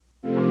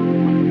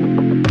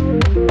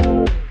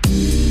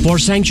For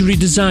sanctuary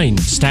design,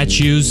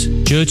 statues,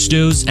 church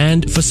doors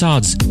and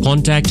facades,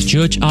 contact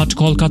Church Art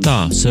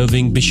Kolkata,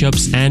 serving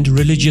bishops and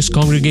religious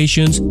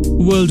congregations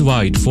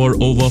worldwide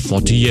for over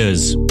 40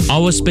 years.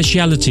 Our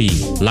speciality,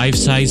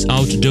 life-size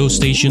outdoor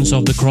Stations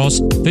of the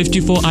Cross,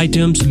 54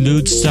 items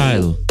Lourdes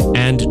style,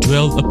 and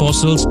 12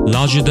 apostles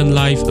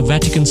larger-than-life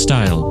Vatican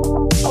style.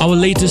 Our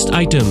latest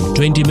item,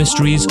 20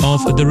 Mysteries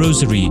of the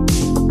Rosary,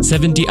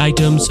 70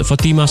 items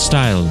Fatima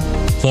style.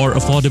 For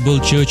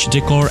affordable church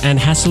decor and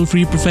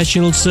hassle-free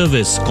professional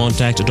service,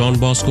 contact Don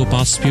Bosco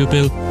Past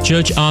Pupil,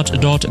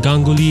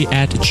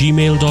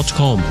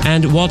 churchart.ganguly@gmail.com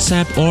and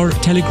WhatsApp or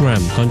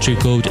Telegram, country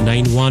code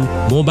 91,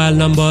 mobile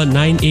number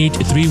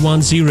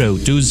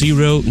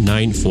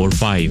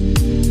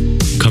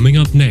 9831020945. Coming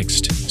up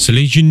next,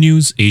 Salesian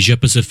News Asia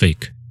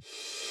Pacific.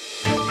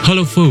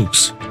 Hello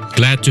folks,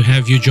 glad to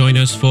have you join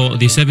us for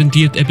the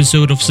 70th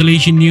episode of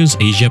Salesian News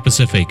Asia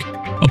Pacific,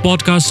 a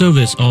podcast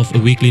service of a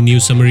weekly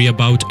news summary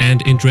about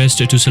and interest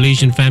to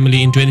Salesian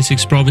family in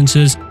 26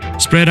 provinces,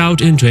 spread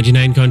out in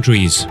 29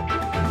 countries.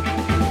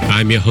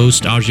 I'm your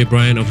host RJ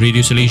Brian of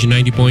Radio Salesian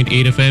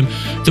 90.8 FM,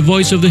 the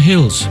voice of the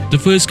hills, the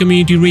first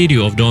community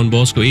radio of Don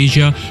Bosco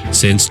Asia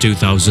since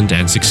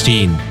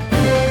 2016.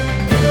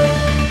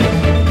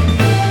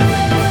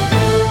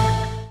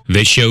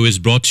 This show is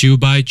brought to you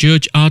by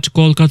Church Art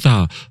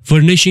Kolkata,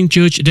 furnishing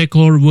church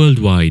decor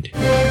worldwide.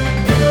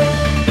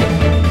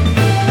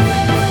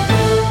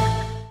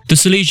 The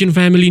Salesian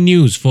Family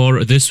News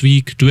for this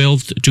week,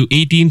 12th to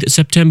 18th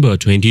September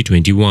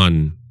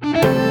 2021.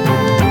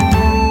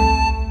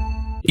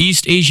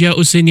 East Asia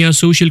Oceania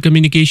Social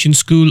Communication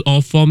School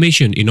of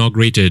Formation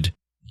inaugurated.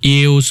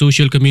 EAO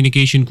Social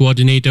Communication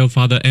Coordinator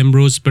Father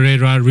Ambrose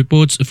Pereira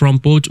reports from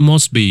Port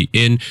Moresby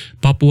in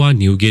Papua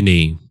New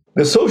Guinea.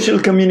 The Social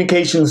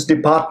Communications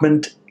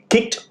Department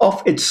kicked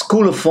off its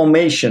School of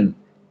Formation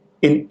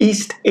in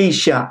East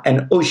Asia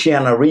and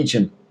Oceania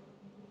region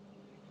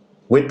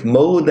with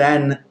more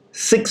than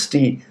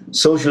 60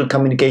 social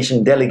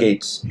communication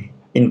delegates,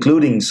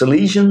 including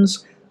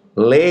Salesians,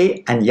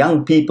 lay and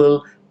young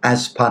people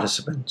as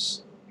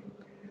participants.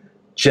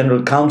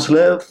 General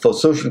Counsellor for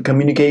Social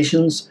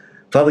Communications,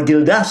 Father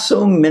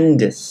Gildasso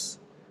Mendes,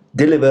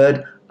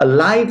 delivered a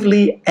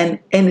lively and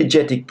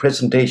energetic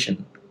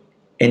presentation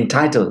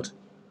entitled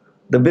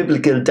The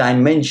Biblical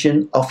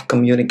Dimension of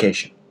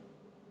Communication,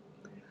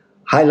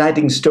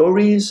 highlighting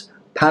stories,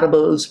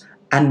 parables,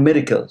 and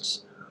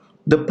miracles.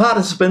 The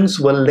participants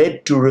were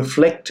led to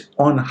reflect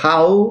on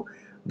how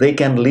they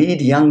can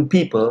lead young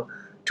people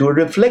to a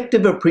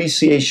reflective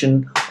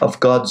appreciation of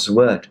God's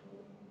Word,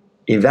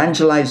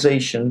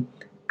 evangelization,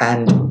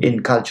 and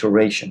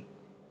inculturation.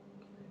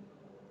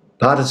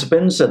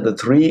 Participants at the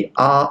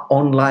 3-hour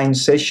online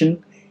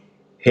session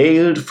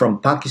hailed from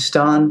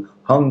Pakistan,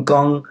 Hong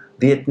Kong,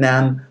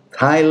 Vietnam,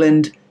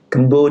 Thailand,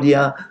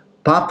 Cambodia,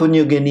 Papua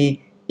New Guinea,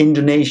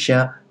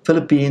 Indonesia,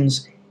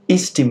 Philippines,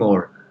 East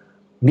Timor,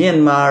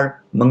 Myanmar,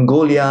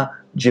 Mongolia,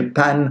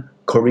 Japan,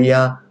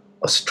 Korea,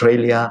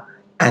 Australia,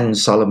 and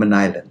Solomon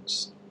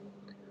Islands.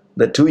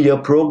 The 2-year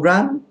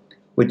program,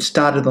 which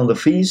started on the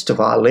Feast of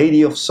Our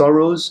Lady of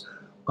Sorrows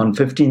on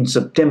 15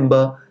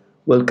 September,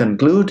 will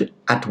conclude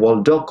at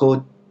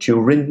Waldoko,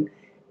 Turin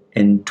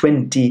in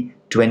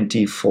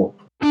 2024.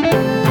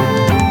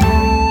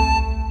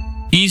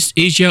 East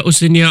Asia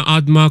Oceania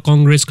ADMA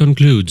Congress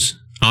concludes.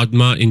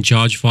 ADMA in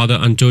charge Father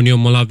Antonio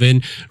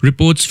Molavin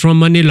reports from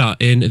Manila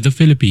in the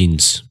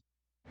Philippines.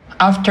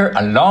 After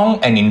a long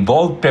and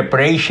involved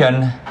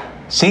preparation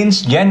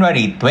since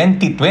January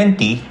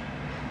 2020,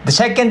 the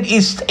Second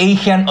East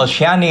Asian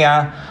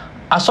Oceania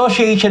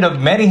Association of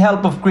Mary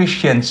Help of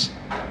Christians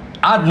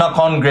ADMA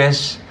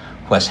Congress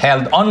was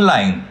held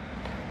online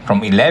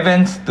from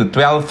 11th to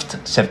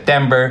 12th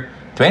September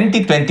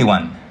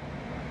 2021.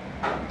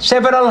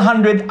 Several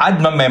hundred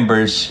ADMA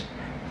members,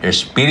 their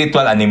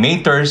spiritual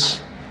animators,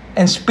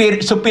 and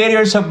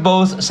superiors of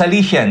both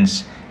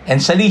Salesians and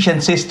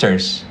Salesian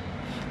sisters,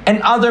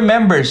 and other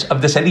members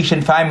of the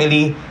Salesian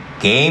family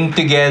came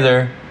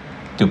together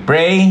to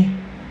pray,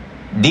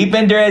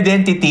 deepen their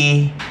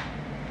identity,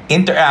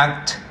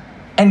 interact,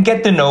 and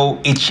get to know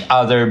each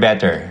other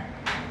better.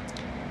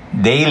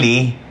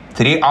 Daily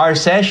 3-hour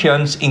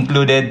sessions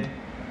included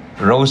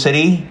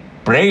rosary,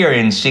 prayer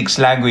in 6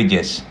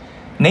 languages,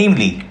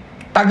 namely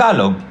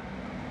Tagalog,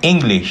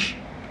 English,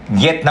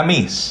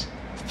 Vietnamese,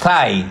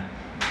 Thai,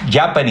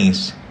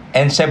 Japanese,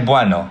 and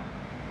Cebuano,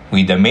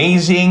 with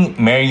amazing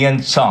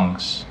Marian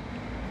songs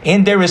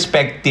in their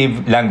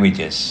respective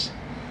languages.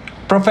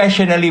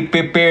 Professionally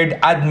prepared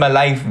ADMA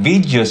Life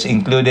videos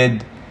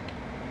included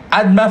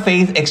ADMA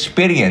Faith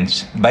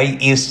Experience by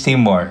East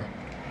Timor,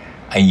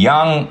 A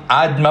Young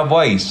ADMA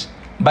Voice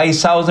by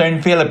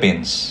Southern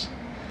Philippines,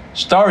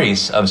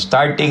 stories of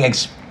starting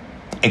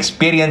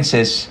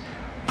experiences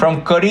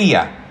from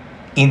Korea,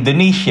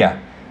 Indonesia,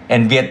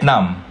 and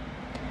Vietnam,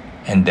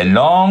 and the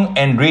long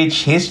and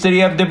rich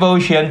history of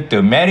devotion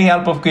to Mary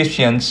Help of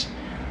Christians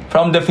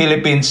from the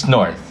Philippines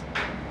North.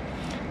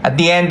 At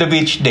the end of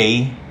each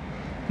day,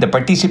 the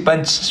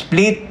participants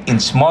split in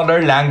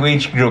smaller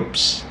language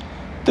groups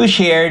to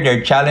share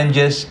their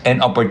challenges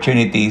and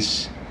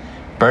opportunities,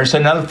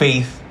 personal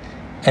faith,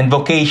 and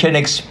vocation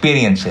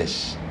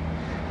experiences.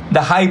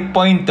 The high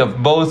point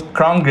of both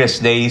Congress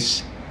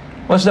days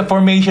was the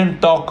formation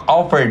talk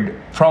offered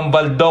from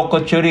Baldoco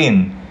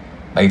Churin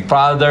by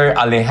Father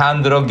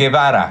Alejandro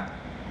Guevara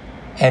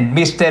and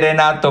Mr.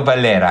 Renato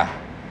Valera.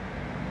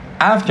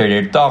 After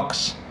their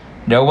talks,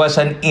 there was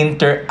an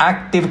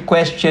interactive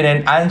question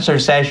and answer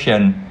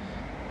session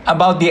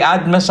about the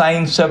ADMA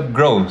signs of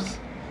growth,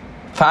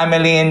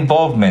 family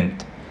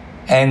involvement,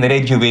 and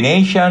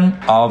rejuvenation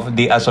of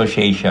the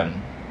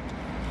association.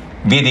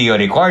 Video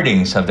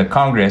recordings of the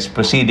Congress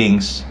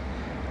proceedings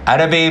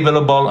are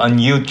available on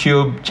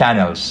YouTube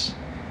channels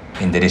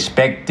in the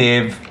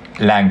respective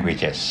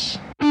languages.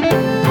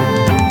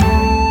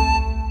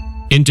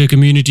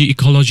 Intercommunity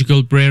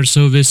Ecological Prayer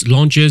Service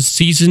launches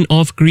Season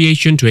of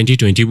Creation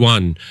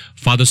 2021.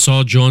 Father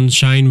Saw John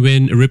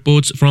Shinewin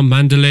reports from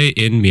Mandalay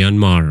in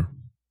Myanmar.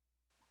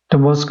 The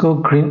Bosco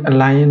Green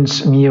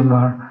Alliance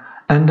Myanmar,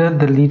 under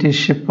the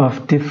leadership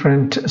of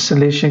different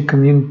Salesian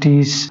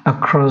communities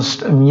across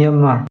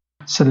Myanmar,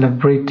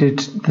 celebrated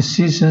the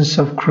Seasons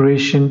of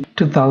Creation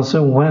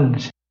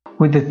 2001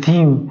 with the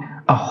theme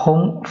A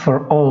Home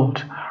for All,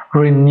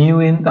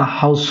 renewing the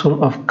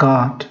household of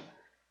God.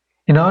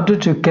 In order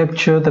to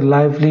capture the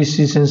lively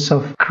Seasons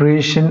of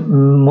Creation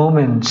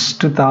moments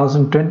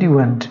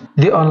 2021,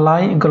 the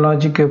online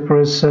ecological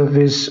prayer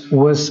service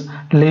was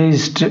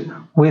laced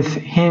with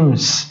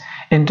hymns,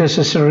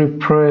 intercessory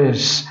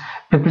prayers,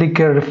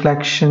 biblical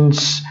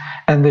reflections,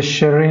 and the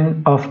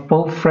sharing of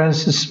Pope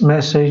Francis'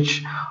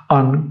 message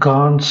on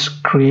God's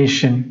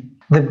creation.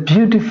 The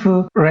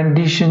beautiful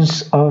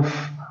renditions of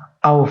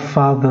Our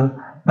Father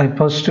by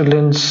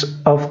postulants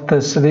of the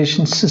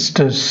Salesian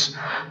Sisters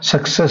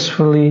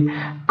successfully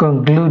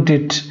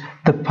concluded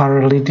the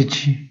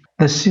Paraliturgy.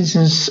 The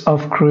Seasons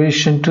of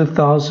Creation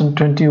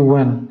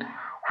 2021,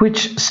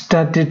 which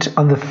started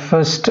on the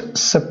 1st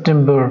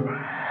September,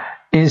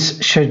 is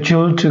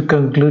scheduled to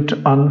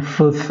conclude on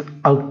 4th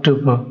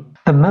October.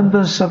 The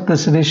members of the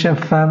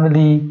Salesian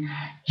family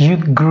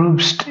youth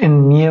groups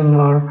in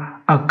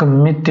Myanmar are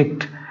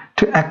committed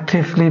to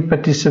actively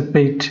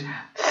participate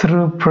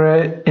through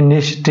prayer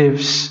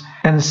initiatives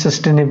and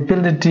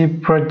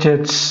sustainability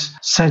projects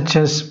such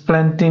as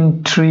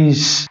planting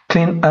trees,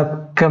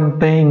 clean-up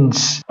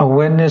campaigns,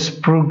 awareness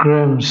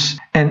programs,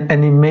 and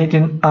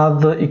animating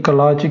other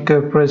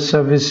ecological prayer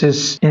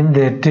services in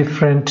their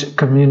different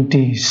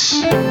communities.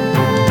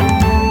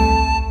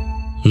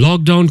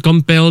 Lockdown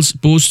compels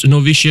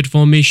post-novitiate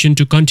formation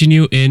to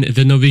continue in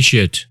the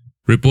novitiate.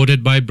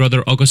 Reported by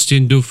Brother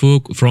Augustine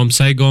Dufuk from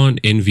Saigon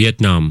in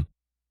Vietnam.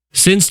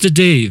 Since the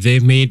day they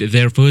made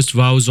their first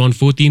vows on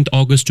 14th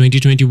August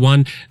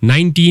 2021,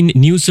 19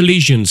 new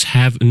Salesians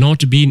have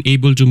not been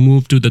able to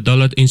move to the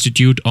Dalit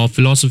Institute of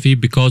Philosophy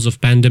because of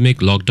pandemic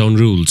lockdown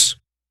rules.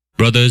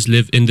 Brothers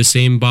live in the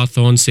same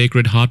Bathon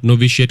Sacred Heart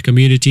Novitiate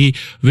community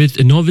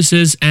with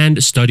novices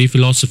and study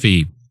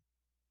philosophy.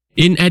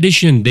 In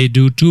addition, they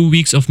do 2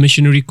 weeks of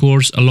missionary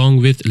course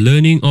along with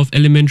learning of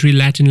elementary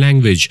Latin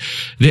language.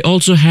 They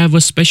also have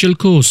a special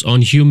course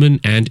on human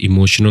and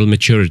emotional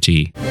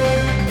maturity.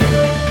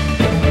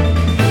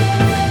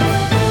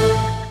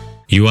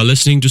 You are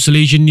listening to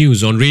Salesian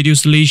News on Radio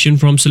Salesian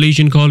from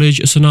Salesian College,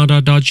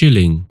 Sonada,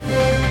 Darjeeling.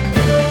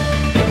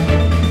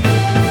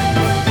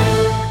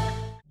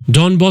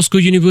 Don Bosco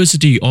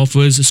University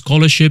offers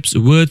scholarships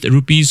worth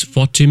Rs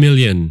 40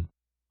 million.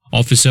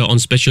 Officer on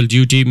special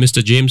duty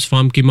Mr. James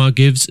Famkima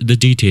gives the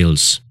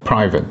details.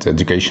 Private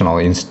educational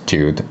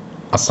institute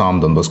Assam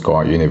Don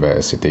Bosco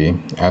University,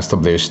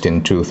 established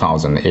in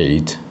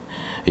 2008,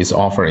 is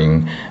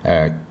offering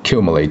a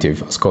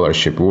cumulative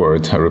scholarship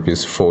worth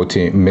Rs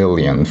 40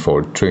 million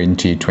for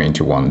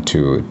 2021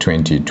 to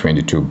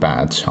 2022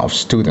 batch of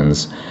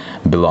students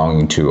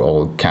belonging to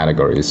all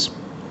categories.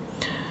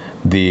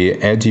 The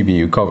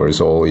EDBU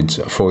covers all its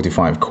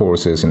 45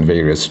 courses in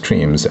various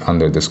streams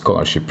under the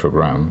scholarship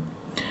program,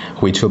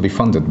 which will be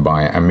funded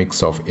by a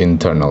mix of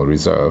internal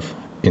reserve,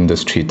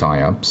 industry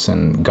tie-ups,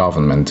 and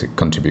government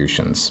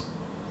contributions.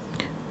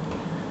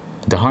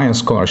 The highest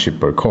scholarship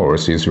per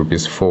course is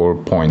Rs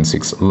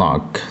 4.6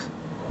 lakh,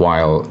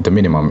 while the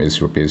minimum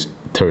is Rs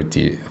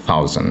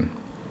 30,000.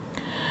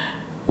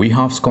 We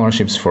have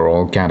scholarships for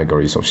all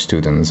categories of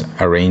students.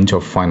 A range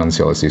of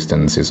financial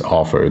assistance is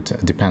offered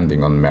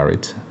depending on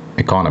merit,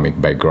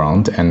 economic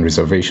background, and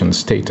reservation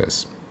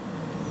status.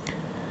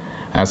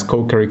 As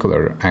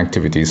co-curricular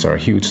activities are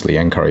hugely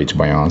encouraged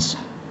by us,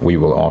 we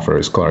will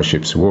offer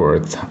scholarships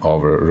worth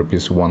over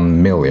Rs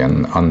 1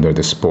 million under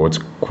the sports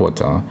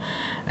quota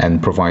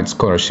and provide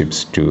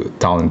scholarships to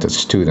talented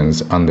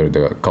students under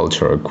the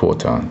cultural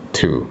quota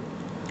too.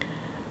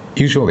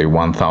 Usually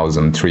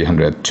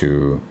 1,300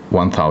 to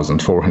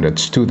 1,400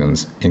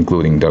 students,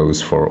 including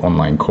those for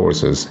online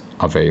courses,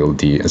 avail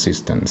the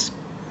assistance.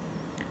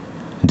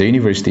 The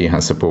university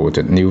has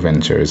supported new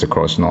ventures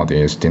across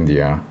Northeast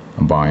India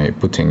by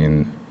putting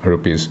in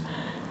Rs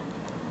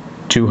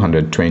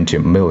 220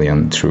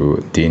 million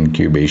through the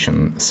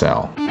incubation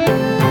cell.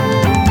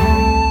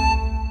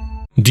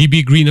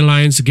 DB Green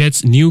Alliance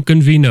gets new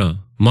convener.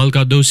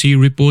 Malka Doshi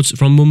reports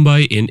from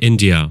Mumbai in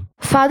India.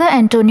 Father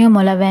Antonio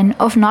Mulaven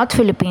of North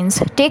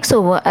Philippines takes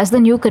over as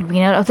the new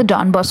convener of the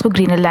Don Bosco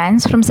Green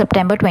Alliance from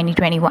September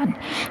 2021.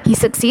 He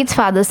succeeds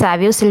Father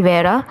Savio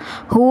Silveira,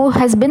 who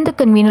has been the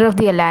convener of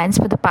the alliance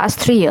for the past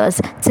 3 years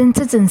since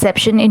its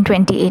inception in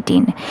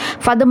 2018.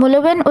 Father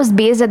Mulaven was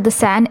based at the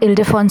San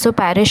Ildefonso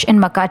parish in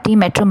Makati,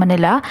 Metro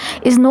Manila,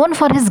 is known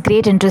for his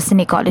great interest in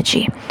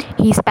ecology.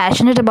 He is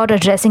passionate about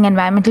addressing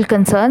environmental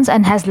concerns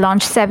and has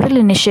launched several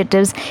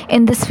initiatives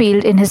in this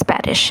field in his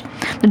parish.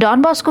 The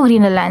Don Bosco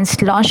Green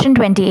Alliance, launched in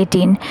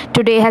 2018,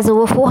 today has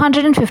over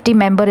 450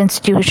 member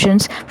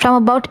institutions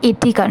from about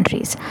 80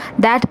 countries.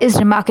 That is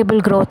remarkable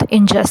growth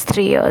in just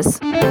 3 years.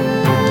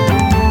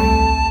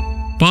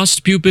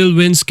 Past pupil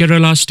wins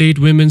Kerala State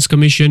Women's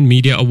Commission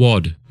Media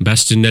Award.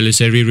 Bastin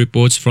Neliseri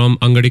reports from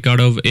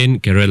Angadikadav in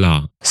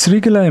Kerala.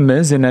 Srikala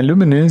MS, an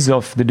alumnus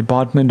of the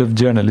Department of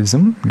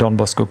Journalism, Don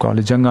Bosco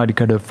College,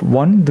 Angadikadav,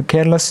 won the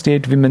Kerala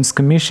State Women's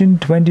Commission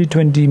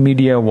 2020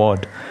 Media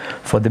Award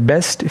for the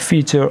Best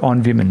Feature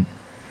on Women.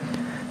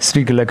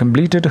 Srikala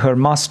completed her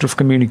Master of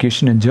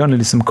Communication and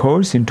Journalism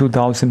course in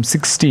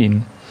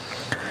 2016.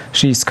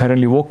 She is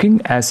currently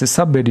working as a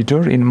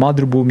sub-editor in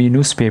Madhrubhumi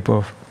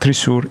newspaper,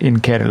 Thrissur in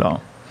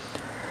Kerala.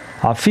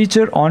 A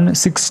feature on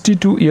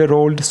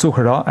 62-year-old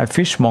Suhara, a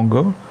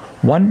fishmonger,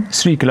 won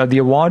Srikala the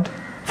award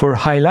for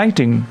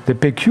highlighting the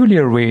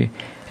peculiar way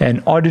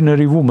an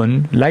ordinary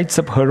woman lights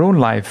up her own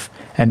life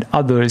and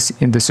others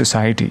in the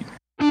society.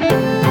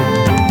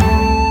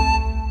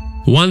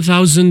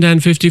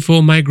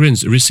 1,054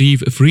 migrants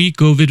receive free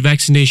COVID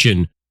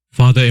vaccination.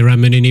 Father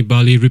Iramanini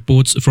Bali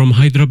reports from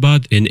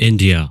Hyderabad in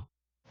India.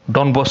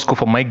 Don Bosco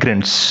for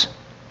Migrants,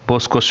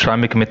 Bosco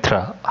Shramik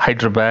Mitra,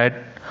 Hyderabad,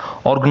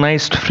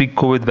 organized free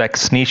COVID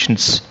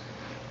vaccinations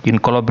in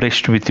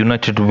collaboration with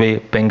United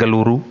Way,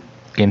 Bengaluru,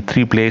 in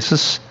 3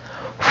 places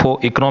for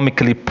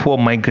economically poor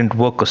migrant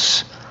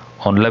workers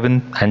on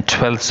 11th and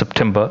 12th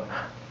September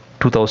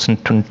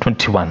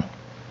 2021.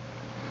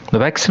 The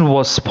vaccine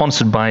was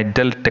sponsored by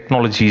Dell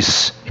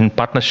Technologies in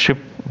partnership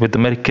with the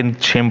American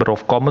Chamber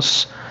of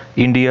Commerce,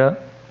 India,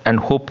 and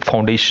Hope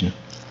Foundation.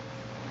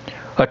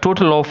 A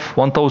total of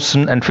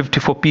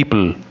 1,054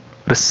 people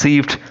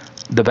received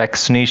the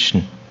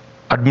vaccination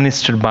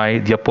administered by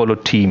the Apollo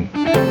team.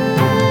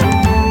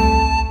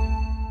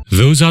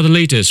 Those are the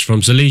latest from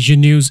Salesian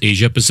News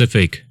Asia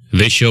Pacific.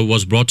 This show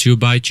was brought to you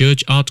by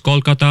Church Art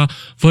Kolkata,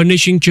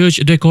 furnishing church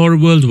decor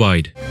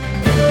worldwide.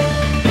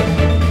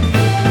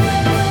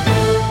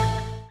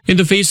 In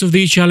the face of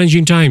these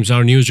challenging times,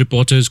 our news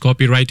reporters,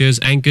 copywriters,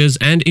 anchors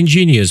and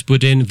engineers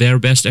put in their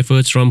best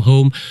efforts from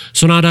home,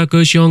 Sonada,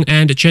 Kersiong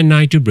and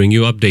Chennai to bring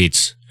you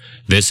updates.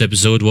 This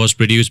episode was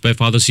produced by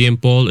Father C.M.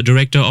 Paul,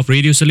 Director of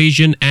Radio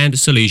Salesian and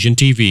Salesian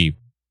TV.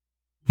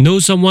 Know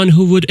someone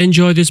who would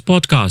enjoy this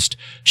podcast?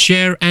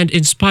 Share and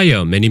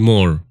inspire many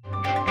more.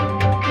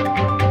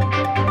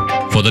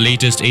 For the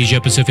latest Asia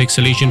Pacific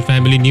Salesian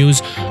family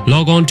news,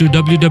 log on to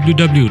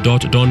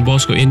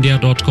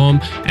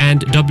www.donboscoindia.com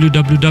and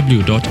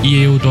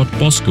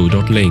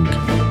www.eao.bosco.link.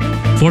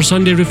 For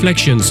Sunday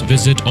reflections,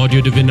 visit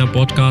Audio Divina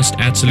Podcast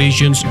at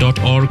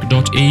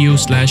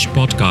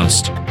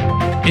salesians.org.au/podcast.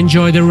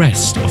 Enjoy the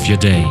rest of your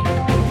day.